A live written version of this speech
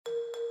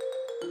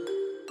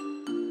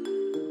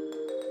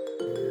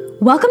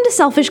Welcome to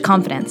Selfish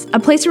Confidence, a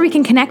place where we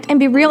can connect and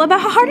be real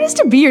about how hard it is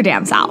to be your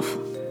damn self.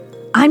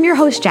 I'm your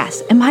host,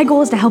 Jess, and my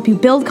goal is to help you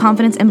build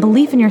confidence and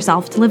belief in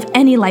yourself to live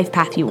any life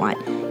path you want,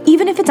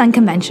 even if it's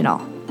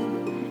unconventional.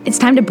 It's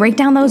time to break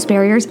down those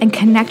barriers and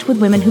connect with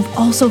women who've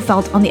also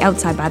felt on the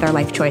outside by their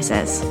life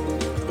choices.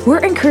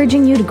 We're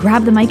encouraging you to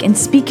grab the mic and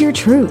speak your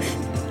truth.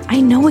 I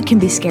know it can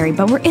be scary,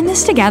 but we're in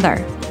this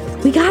together.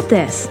 We got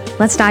this.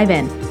 Let's dive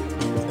in.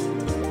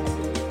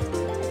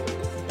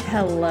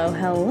 Hello,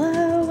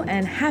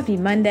 and happy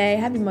Monday.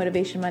 Happy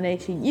Motivation Monday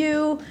to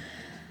you.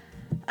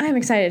 I'm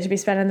excited to be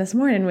spending this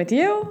morning with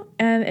you.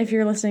 And if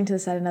you're listening to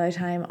this at another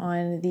time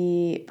on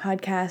the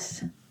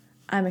podcast,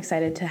 I'm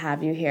excited to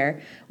have you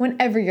here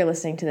whenever you're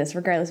listening to this,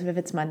 regardless of if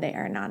it's Monday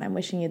or not. I'm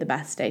wishing you the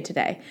best day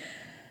today.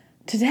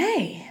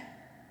 Today,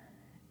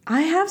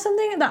 I have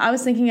something that I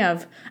was thinking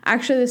of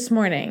actually this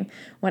morning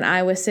when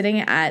I was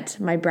sitting at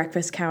my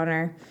breakfast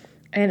counter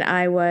and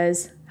I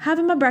was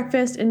having my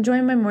breakfast,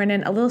 enjoying my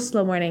morning, a little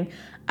slow morning.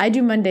 I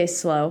do Mondays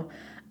slow.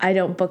 I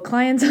don't book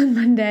clients on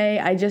Monday.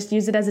 I just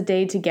use it as a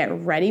day to get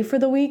ready for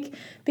the week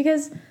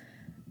because,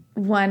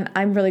 one,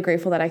 I'm really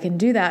grateful that I can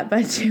do that,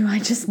 but two, I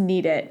just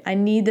need it. I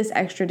need this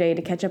extra day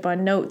to catch up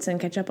on notes and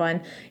catch up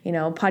on,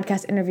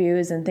 podcast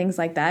interviews and things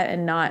like that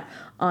and not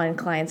on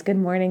clients. Good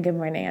morning.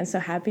 I'm so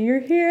happy you're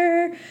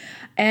here.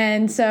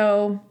 And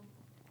so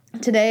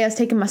today I was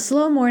taking my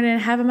slow morning,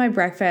 having my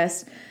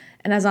breakfast,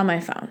 and I was on my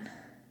phone.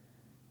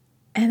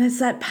 And it's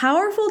that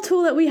powerful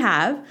tool that we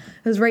have,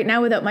 because right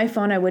now without my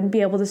phone, I wouldn't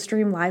be able to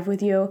stream live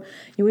with you.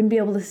 You wouldn't be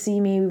able to see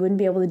me. We wouldn't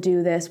be able to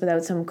do this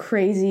without some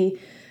crazy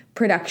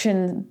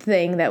production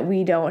thing that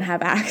we don't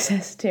have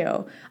access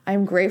to.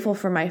 I'm grateful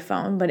for my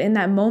phone. But in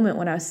that moment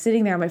when I was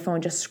sitting there on my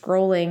phone, just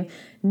scrolling,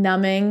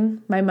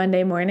 numbing my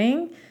Monday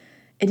morning,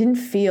 it didn't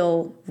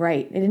feel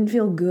right. It didn't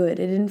feel good.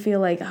 It didn't feel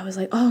like, I was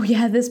like, oh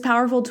yeah, this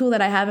powerful tool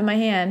that I have in my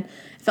hand,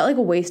 it felt like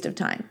a waste of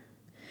time.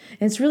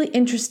 And it's really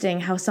interesting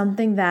how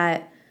something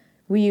that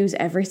we use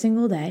every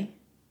single day,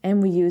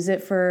 and we use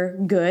it for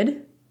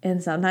good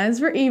and sometimes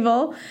for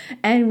evil,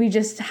 and we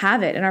just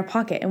have it in our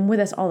pocket and with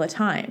us all the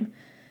time.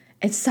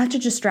 It's such a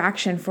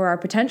distraction for our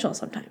potential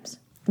sometimes.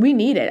 We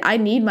need it. I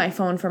need my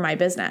phone for my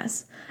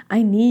business.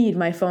 I need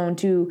my phone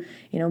to,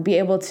 be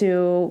able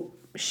to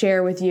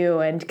share with you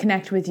and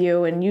connect with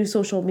you and use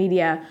social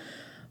media.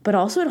 But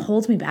also it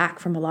holds me back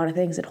from a lot of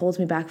things. It holds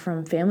me back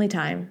from family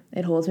time.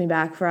 It holds me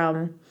back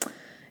from,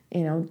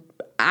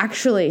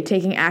 actually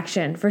taking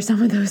action for some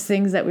of those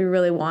things that we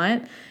really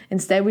want.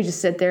 Instead, we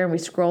just sit there and we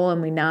scroll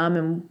and we numb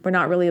and we're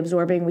not really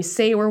absorbing. We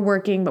say we're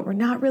working, but we're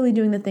not really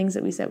doing the things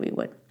that we said we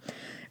would.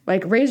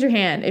 Like, raise your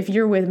hand if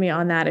you're with me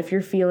on that, if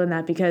you're feeling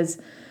that, because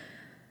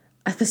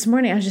this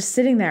morning I was just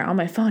sitting there on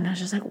my phone. I was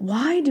just like,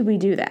 why do we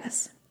do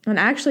this? And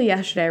actually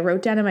yesterday I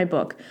wrote down in my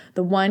book,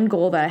 the one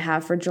goal that I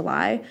have for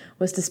July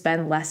was to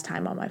spend less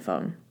time on my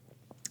phone.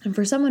 And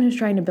for someone who's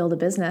trying to build a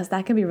business,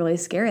 that can be really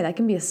scary. That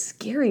can be a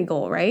scary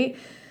goal, right?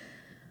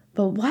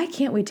 But why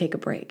can't we take a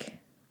break?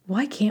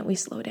 Why can't we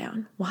slow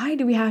down? Why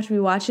do we have to be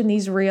watching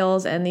these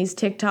reels and these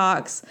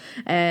TikToks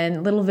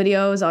and little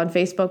videos on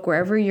Facebook,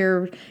 wherever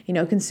you're,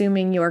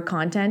 consuming your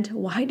content?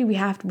 Why do we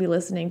have to be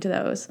listening to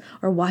those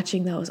or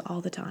watching those all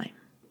the time?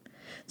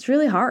 It's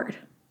really hard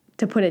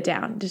to put it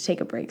down, to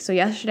take a break. So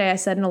yesterday I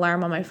set an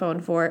alarm on my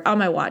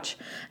watch.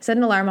 I set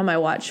an alarm on my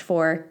watch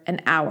for an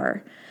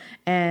hour.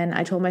 And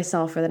I told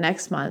myself for the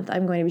next month,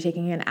 I'm going to be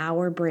taking an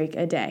hour break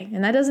a day.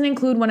 And that doesn't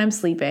include when I'm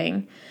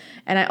sleeping.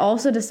 And I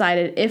also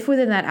decided if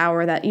within that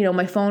hour that,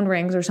 my phone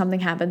rings or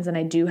something happens and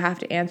I do have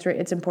to answer it,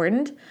 it's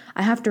important,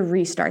 I have to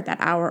restart that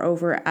hour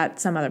over at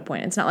some other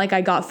point. It's not like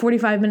I got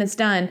 45 minutes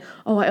done.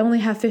 Oh, I only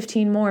have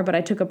 15 more, but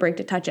I took a break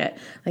to touch it.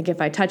 Like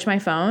if I touch my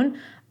phone,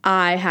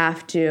 I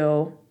have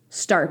to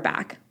start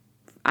back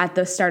at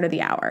the start of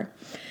the hour.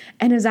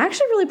 And it was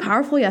actually really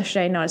powerful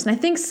yesterday, I noticed. And I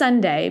think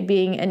Sunday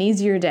being an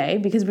easier day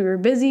because we were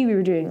busy, we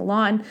were doing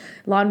lawn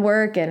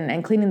work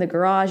and cleaning the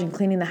garage and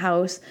cleaning the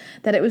house,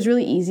 that it was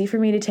really easy for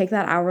me to take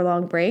that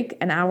hour-long break.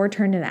 An hour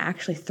turned into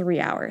actually 3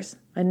 hours.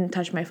 I didn't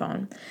touch my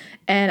phone.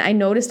 And I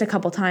noticed a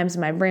couple times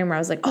in my brain where I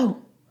was like,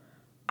 oh,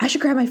 I should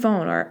grab my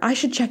phone, or I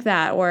should check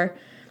that.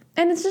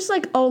 And it's just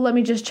like, oh, let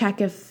me just check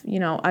if,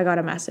 I got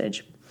a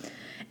message.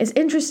 It's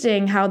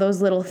interesting how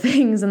those little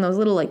things and those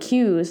little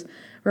cues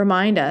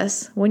remind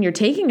us when you're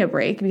taking a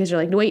break, because you're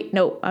like, wait,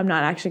 no, I'm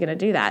not actually going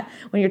to do that.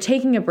 When you're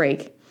taking a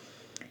break,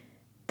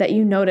 that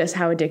you notice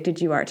how addicted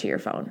you are to your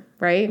phone,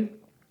 right?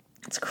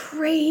 It's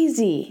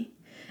crazy.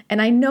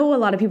 And I know a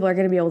lot of people are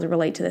going to be able to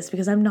relate to this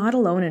because I'm not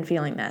alone in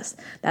feeling this,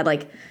 that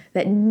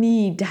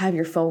need to have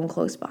your phone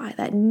close by,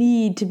 that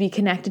need to be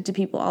connected to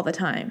people all the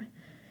time.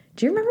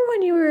 Do you remember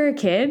when you were a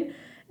kid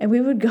and we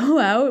would go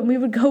out and we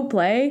would go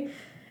play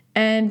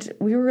and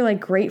we were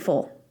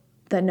grateful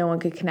that no one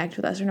could connect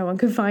with us or no one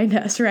could find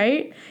us,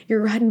 right?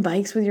 You're riding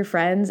bikes with your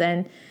friends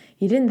and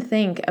you didn't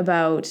think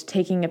about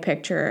taking a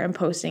picture and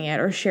posting it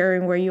or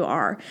sharing where you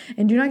are.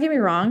 And do not get me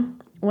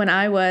wrong, when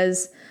I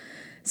was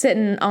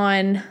sitting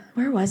on,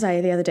 where was I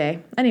the other day?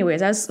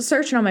 Anyways, I was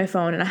searching on my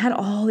phone and I had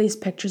all these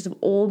pictures of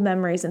old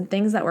memories and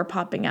things that were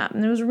popping up.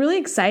 And it was really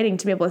exciting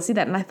to be able to see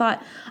that. And I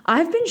thought,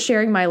 I've been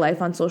sharing my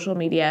life on social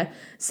media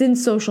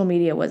since social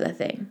media was a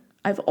thing.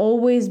 I've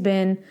always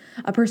been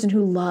a person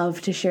who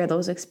loved to share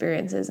those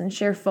experiences and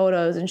share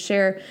photos and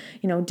share,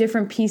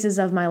 different pieces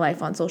of my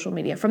life on social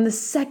media from the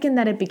second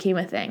that it became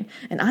a thing.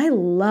 And I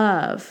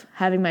love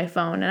having my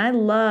phone and I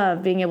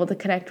love being able to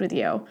connect with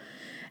you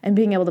and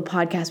being able to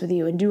podcast with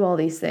you and do all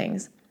these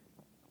things.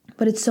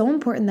 But it's so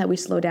important that we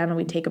slow down and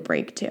we take a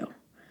break too.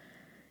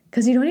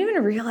 Because you don't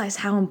even realize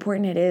how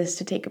important it is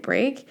to take a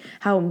break,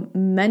 how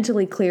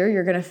mentally clear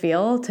you're going to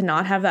feel to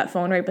not have that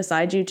phone right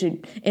beside you, to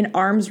in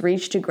arm's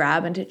reach to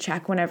grab and to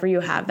check whenever you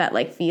have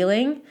that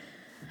feeling.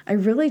 I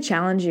really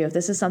challenge you, if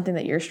this is something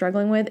that you're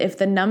struggling with, if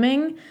the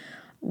numbing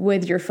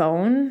with your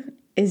phone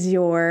is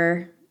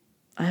your,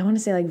 I want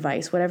to say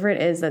vice, whatever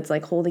it is that's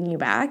holding you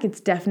back,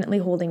 it's definitely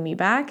holding me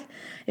back.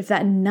 If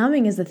that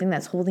numbing is the thing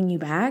that's holding you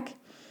back,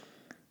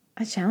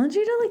 I challenge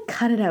you to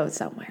cut it out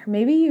somewhere.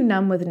 Maybe you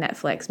numb with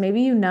Netflix.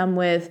 Maybe you numb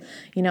with,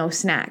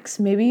 snacks.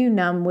 Maybe you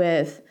numb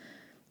with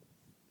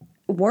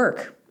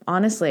work.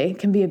 Honestly,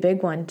 can be a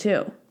big one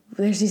too.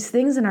 There's these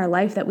things in our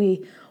life that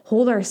we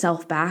hold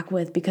ourselves back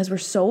with because we're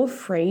so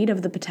afraid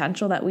of the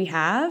potential that we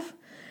have.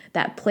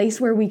 That place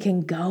where we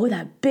can go,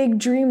 that big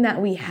dream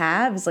that we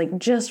have is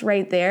just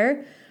right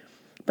there.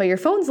 But your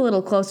phone's a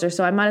little closer,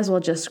 so I might as well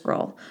just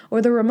scroll.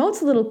 Or the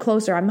remote's a little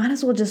closer, I might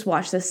as well just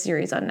watch this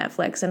series on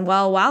Netflix. And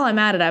while I'm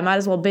at it, I might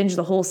as well binge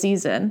the whole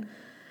season.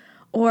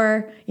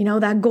 Or,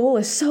 that goal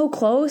is so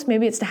close.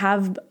 Maybe it's to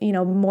have,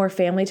 more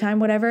family time,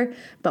 whatever.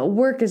 But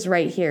work is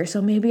right here.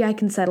 So maybe I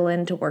can settle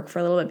into work for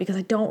a little bit because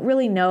I don't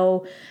really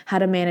know how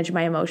to manage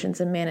my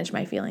emotions and manage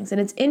my feelings. And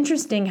it's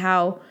interesting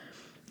how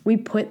we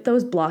put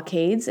those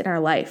blockades in our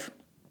life.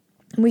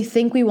 We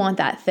think we want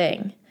that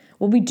thing.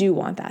 Well, we do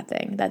want that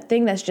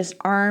thing that's just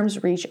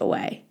arm's reach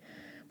away.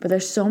 But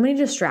there's so many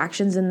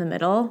distractions in the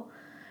middle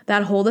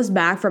that hold us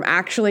back from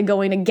actually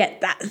going to get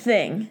that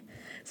thing.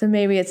 So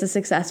maybe it's a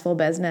successful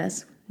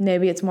business.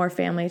 Maybe it's more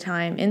family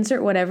time.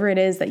 Insert whatever it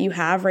is that you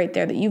have right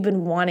there that you've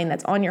been wanting,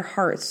 that's on your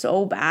heart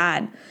so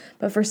bad.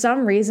 But for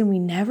some reason, we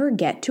never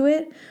get to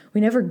it. We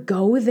never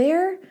go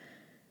there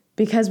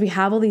because we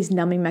have all these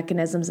numbing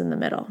mechanisms in the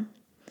middle.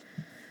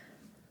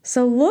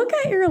 So look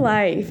at your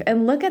life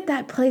and look at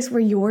that place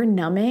where you're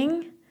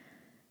numbing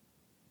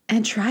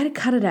and try to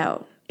cut it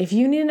out. If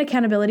you need an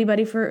accountability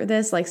buddy for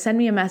this, send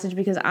me a message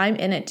because I'm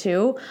in it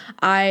too.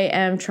 I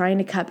am trying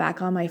to cut back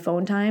on my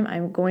phone time.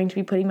 I'm going to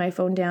be putting my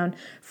phone down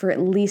for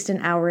at least an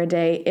hour a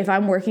day. If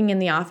I'm working in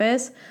the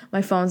office,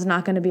 my phone's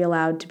not going to be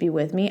allowed to be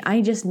with me.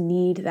 I just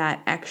need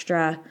that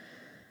extra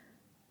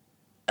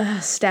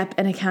step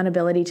and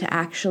accountability to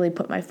actually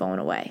put my phone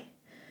away.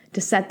 To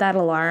set that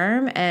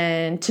alarm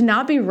and to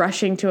not be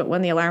rushing to it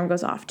when the alarm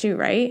goes off too,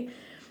 right?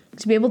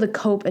 To be able to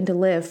cope and to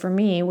live for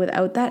me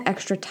without that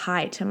extra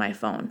tie to my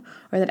phone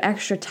or that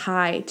extra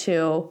tie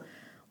to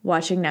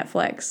watching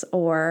Netflix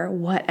or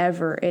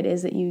whatever it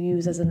is that you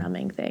use as a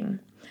numbing thing.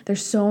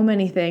 There's so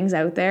many things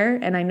out there,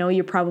 and I know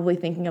you're probably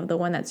thinking of the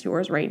one that's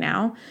yours right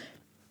now.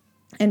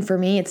 And for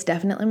me, it's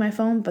definitely my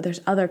phone, but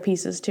there's other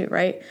pieces too,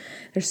 right?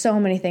 There's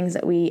so many things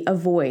that we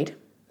avoid.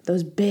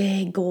 Those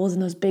big goals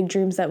and those big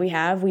dreams that we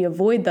have, we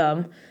avoid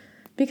them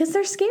because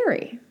they're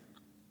scary.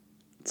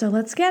 So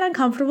let's get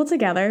uncomfortable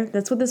together.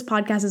 That's what this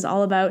podcast is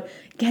all about,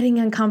 getting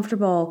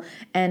uncomfortable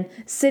and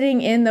sitting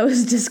in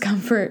those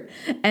discomfort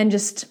and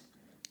just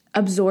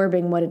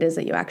absorbing what it is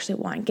that you actually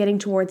want, getting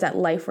towards that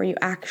life where you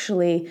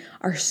actually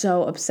are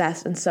so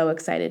obsessed and so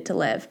excited to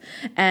live.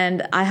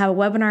 And I have a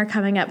webinar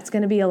coming up. It's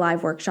going to be a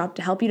live workshop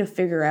to help you to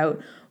figure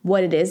out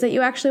what it is that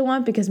you actually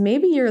want, because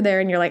maybe you're there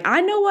and you're like,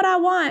 I know what I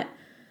want.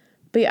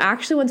 But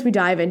actually, once we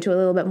dive into it a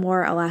little bit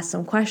more, I'll ask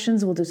some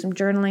questions. We'll do some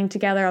journaling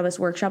together on this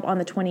workshop on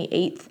the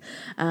 28th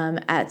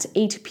at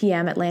 8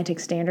 p.m. Atlantic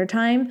Standard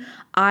Time.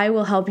 I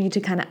will help you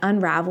to kind of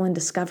unravel and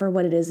discover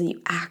what it is that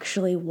you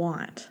actually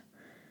want.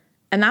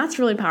 And that's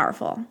really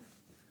powerful.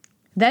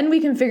 Then we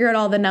can figure out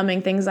all the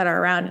numbing things that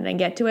are around it and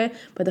get to it.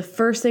 But the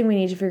first thing we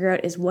need to figure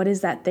out is what is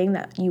that thing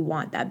that you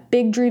want, that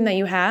big dream that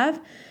you have,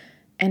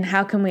 and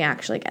how can we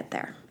actually get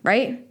there,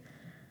 right?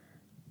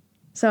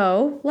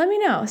 So let me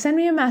know. Send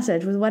me a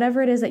message with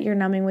whatever it is that you're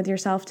numbing with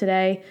yourself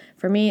today.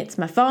 For me, it's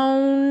my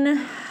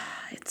phone.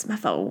 It's my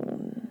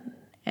phone.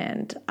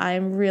 And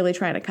I'm really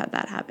trying to cut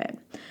that habit.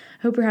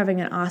 I hope you're having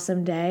an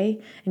awesome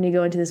day and you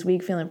go into this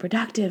week feeling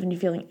productive and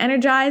you're feeling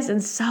energized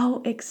and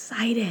so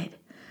excited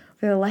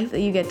for the life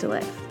that you get to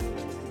live.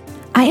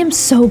 I am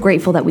so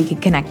grateful that we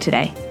could connect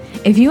today.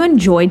 If you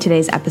enjoyed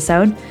today's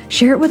episode,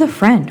 share it with a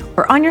friend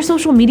or on your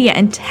social media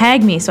and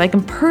tag me so I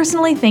can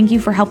personally thank you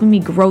for helping me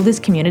grow this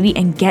community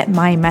and get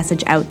my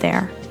message out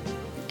there.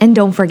 And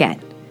don't forget,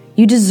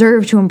 you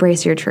deserve to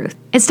embrace your truth.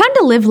 It's time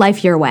to live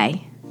life your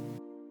way.